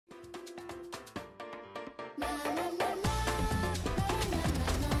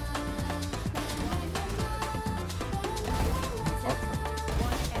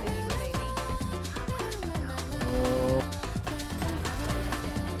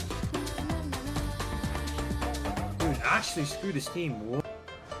actually screwed his team. What?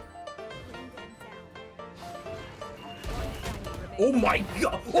 Oh my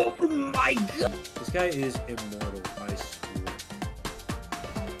god! Oh my god! This guy is immortal, I swear.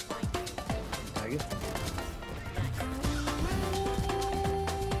 Tag it.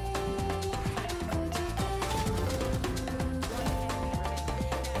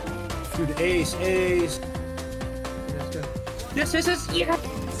 Dude, ace, ace. Yes, yes, yes, yeah.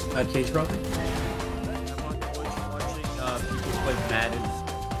 Cage probably. People play Madden.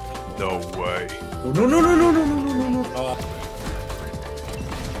 No way. No, no, no, no, no, no, no, no, no.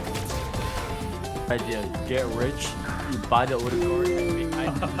 Idea, get rich, you buy the Odin card and make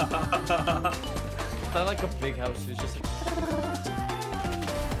items. It's not like a big house, it's just like...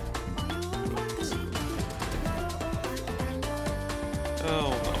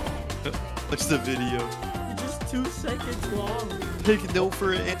 Oh, watch the video. It's just 2 seconds long. Take a note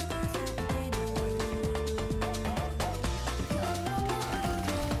for it.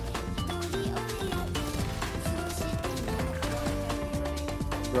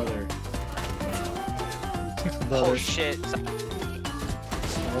 Brother. Oh shit.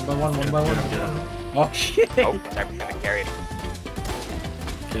 One by one, one by one. Oh shit! Oh, I'm gonna carry it.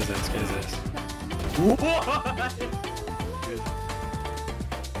 Get this, get this. What?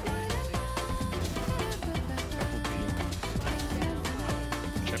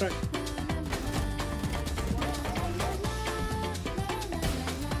 Check.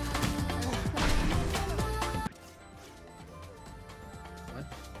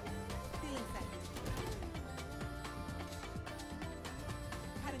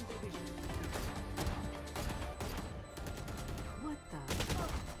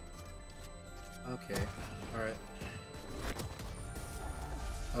 Okay, alright.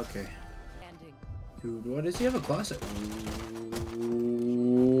 Okay. Dude, what does he have a closet?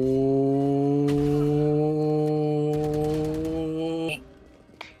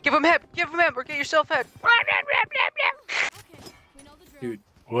 Give him head! Give him head! Or get yourself head! Dude.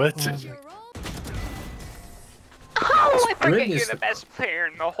 What? Oh, I forget Brim you're is the best player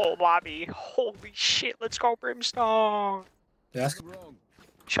in the whole lobby. Holy shit, let's go Brimstone! Ask.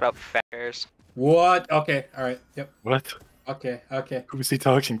 Shut up, fuckers. What? Okay, alright, yep. What? Okay, okay. Who's he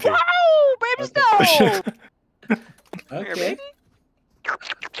talking to? Wow, Brimstone! Here, Okay. baby.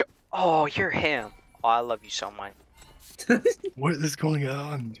 Oh, you're him. Oh, I love you so much. What is going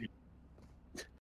on, dude?